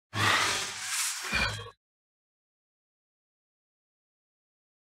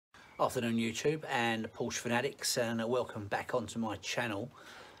Afternoon YouTube and Porsche fanatics, and welcome back onto my channel.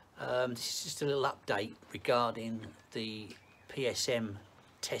 This is just a little update regarding the PSM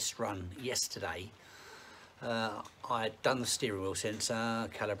test run yesterday. I had done the steering wheel sensor,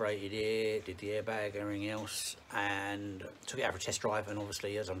 calibrated it, did the airbag, everything else, and took it out for a test drive, and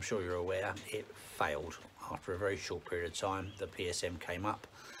obviously, as I'm sure you're aware, it failed. After a very short period of time, the PSM came up.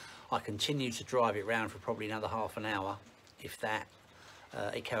 I continued to drive it round for probably another half an hour, if that.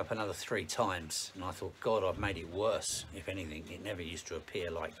 It came up another 3 times, and I thought, God, I've made it worse. If anything, it never used to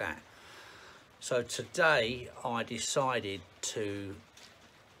appear like that. So today I decided to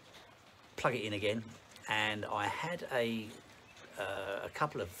plug it in again, and I had a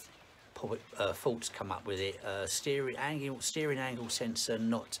couple of faults come up with it. Steering angle sensor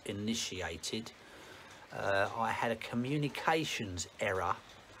not initiated. I had a communications error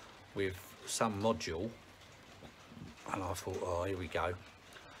with some module, and I thought, oh, here we go.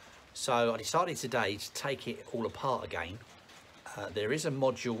 So I decided today to take it all apart again. There is a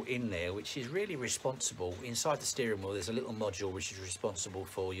module in there which is really responsible. Inside the steering wheel there's a little module which is responsible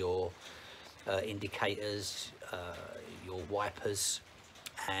for your indicators, your wipers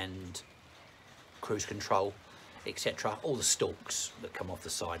and cruise control, etc. All the stalks that come off the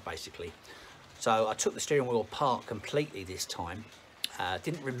side basically. So I took the steering wheel apart completely this time.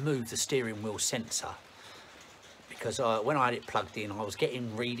 Didn't remove the steering wheel sensor, because when I had it plugged in, I was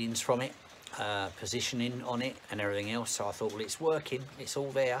getting readings from it, positioning on it and everything else. So I thought, well, it's working, it's all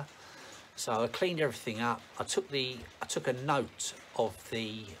there. So I cleaned everything up. I took a note of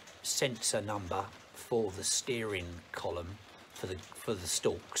the sensor number for the steering column for the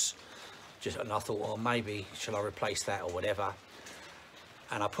stalks. And I thought, well, maybe shall I replace that or whatever.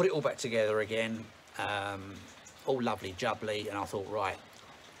 And I put it all back together again, all lovely jubbly. And I thought, right,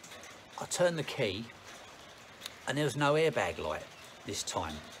 I turned the key, and there was no airbag light this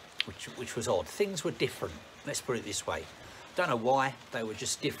time, which was odd. Things were different, let's put it this way. Don't know why, they were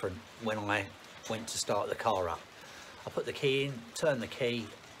just different when I went to start the car up. I put the key in, turned the key,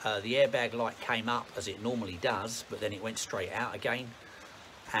 the airbag light came up as it normally does, but then it went straight out again,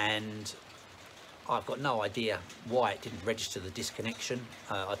 and I've got no idea why it didn't register the disconnection.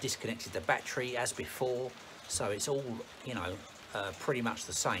 I disconnected the battery as before, so it's all, you know, pretty much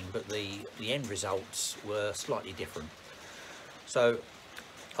the same, but the end results were slightly different. So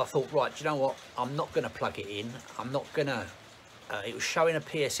I thought, right, do you know what, I'm not going to plug it in. I'm not going to, it was showing a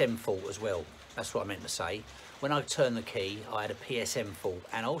PSM fault as well. That's what I meant to say. When I turned the key, I had a PSM fault,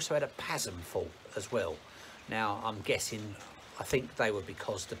 and I also had a P.M.M fault as well. Now I'm guessing, I think they were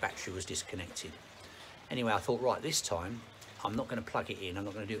because the battery was disconnected. Anyway, I thought, right, this time I'm not going to plug it in, I'm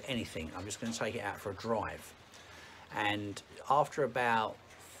not going to do anything, I'm just going to take it out for a drive. And after about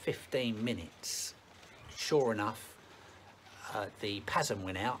 15 minutes, sure enough, the P.M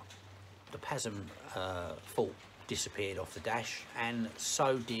went out. The P.M fault disappeared off the dash, and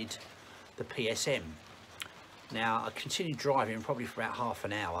so did the PSM. Now I continued driving probably for about half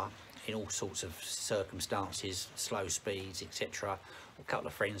an hour in all sorts of circumstances, slow speeds, etc. A couple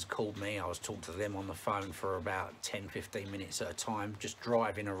of friends called me, I was talking to them on the phone for about 10-15 minutes at a time, just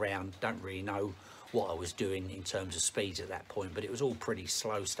driving around. Don't really know what I was doing in terms of speeds at that point, but it was all pretty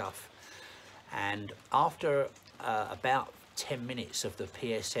slow stuff. And after about 10 minutes of the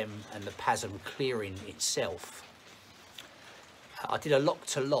PSM and the P.M clearing itself, I did a lock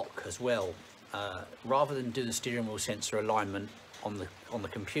to lock as well. Rather than do the steering wheel sensor alignment on the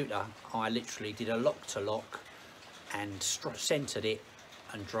computer, I literally did a lock to lock and centered it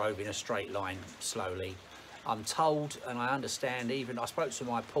and drove in a straight line slowly. I'm told, and I understand, even I spoke to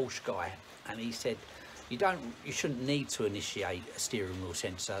my Porsche guy, and he said you shouldn't need to initiate a steering wheel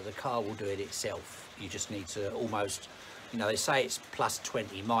sensor. The car will do it itself. You just need to almost, you know, they say it's plus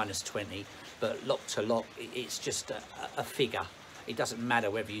 20, minus 20, but lock to lock, it's just a figure. It doesn't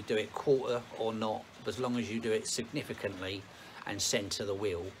matter whether you do it quarter or not, as long as you do it significantly and center the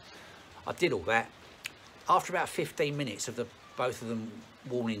wheel. I did all that. After about 15 minutes of both of them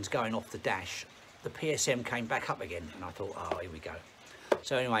warnings going off the dash, the PSM came back up again, and I thought, oh, here we go.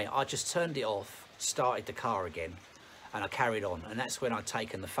 So anyway, I just turned it off, started the car again, and I carried on. And that's when I'd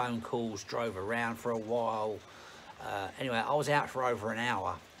taken the phone calls, drove around for a while. Anyway, I was out for over an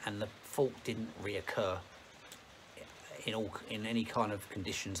hour, and the fault didn't reoccur in any kind of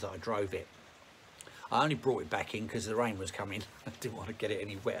conditions that I drove it. I only brought it back in because the rain was coming. I didn't want to get it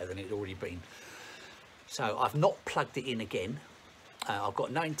any wetter than it had already been. So I've not plugged it in again. I've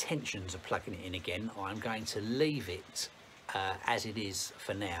got no intentions of plugging it in again. I'm going to leave it as it is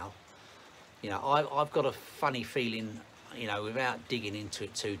for now. You know, I've got a funny feeling, you know, without digging into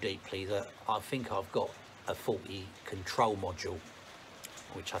it too deeply, that I think I've got a faulty control module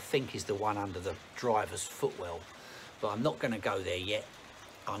which I think is the one under the driver's footwell, but I'm not going to go there yet.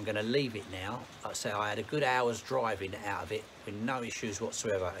 I'm going to leave it now. Like I say, I had a good hour's driving out of it with no issues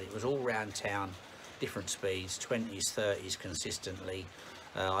whatsoever. It was all round town, different speeds, 20s, 30s consistently.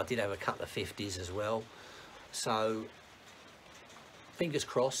 I did have a couple of 50s as well. So fingers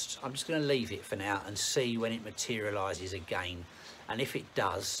crossed. I'm just going to leave it for now and see when it materialises again. And if it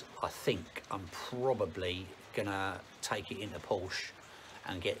does, I think I'm probably going to take it into Porsche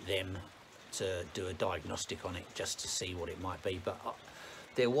and get them to do a diagnostic on it just to see what it might be. But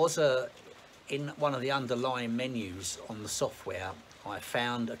there was in one of the underlying menus on the software, I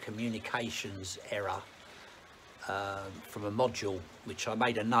found a communications error from a module, which I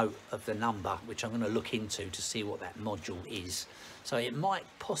made a note of the number, which I'm going to look into to see what that module is. So it might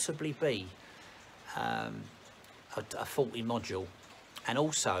possibly be a faulty module. And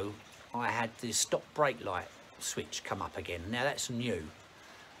also I had the stop brake light switch come up again. Now that's new.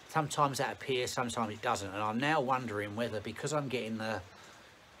 Sometimes that appears, sometimes it doesn't, and I'm now wondering whether, because I'm getting the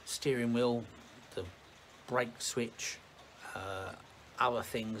steering wheel, the brake switch, other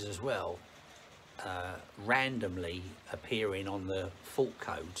things as well, randomly appearing on the fault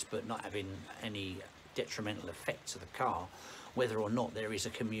codes but not having any detrimental effect to the car, whether or not there is a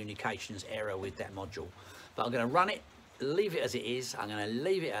communications error with that module. But I'm going to run it, leave it as it is. I'm going to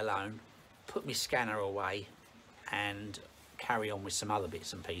leave it alone, put my scanner away and carry on with some other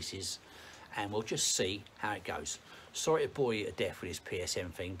bits and pieces, and we'll just see how it goes. Sorry to bore you to death with this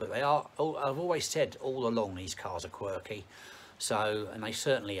PSM thing, but they are, I've always said all along, these cars are quirky, so, and they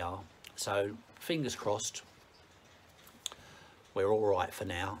certainly are. So fingers crossed we're all right for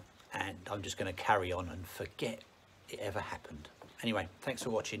now, and I'm just going to carry on and forget it ever happened. Anyway, thanks for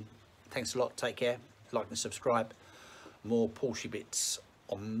watching. Thanks a lot. Take care. Like and subscribe. More Porsche bits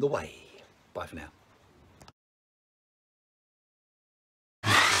on the way. Bye for now.